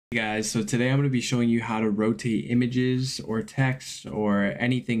Hey guys, so today I'm going to be showing you how to rotate images or text or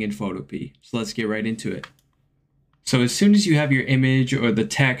anything in Photopea. So let's get right into it. So as soon as you have your image or the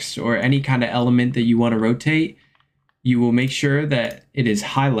text or any kind of element that you want to rotate, you will make sure that it is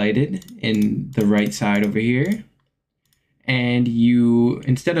highlighted in the right side over here. And you,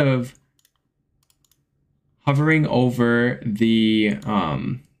 instead of hovering over the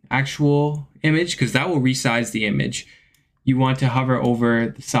actual image, because that will resize the image, you want to hover over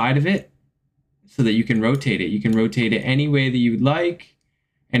the side of it so that you can rotate it. You can rotate it any way that you would like.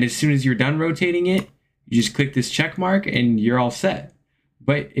 And as soon as you're done rotating it, you just click this check mark and you're all set.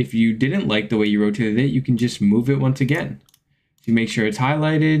 But if you didn't like the way you rotated it, you can just move it once again. So you make sure it's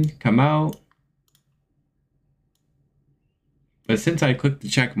highlighted, come out. But since I clicked the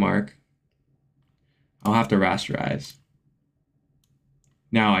check mark, I'll have to rasterize.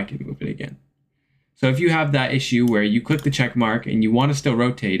 Now I can move it again. So if you have that issue where you click the check mark and you want to still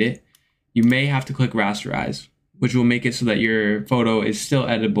rotate it, you may have to click rasterize, which will make it so that your photo is still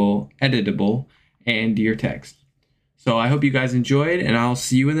editable and your text. So I hope you guys enjoyed, and I'll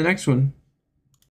see you in the next one.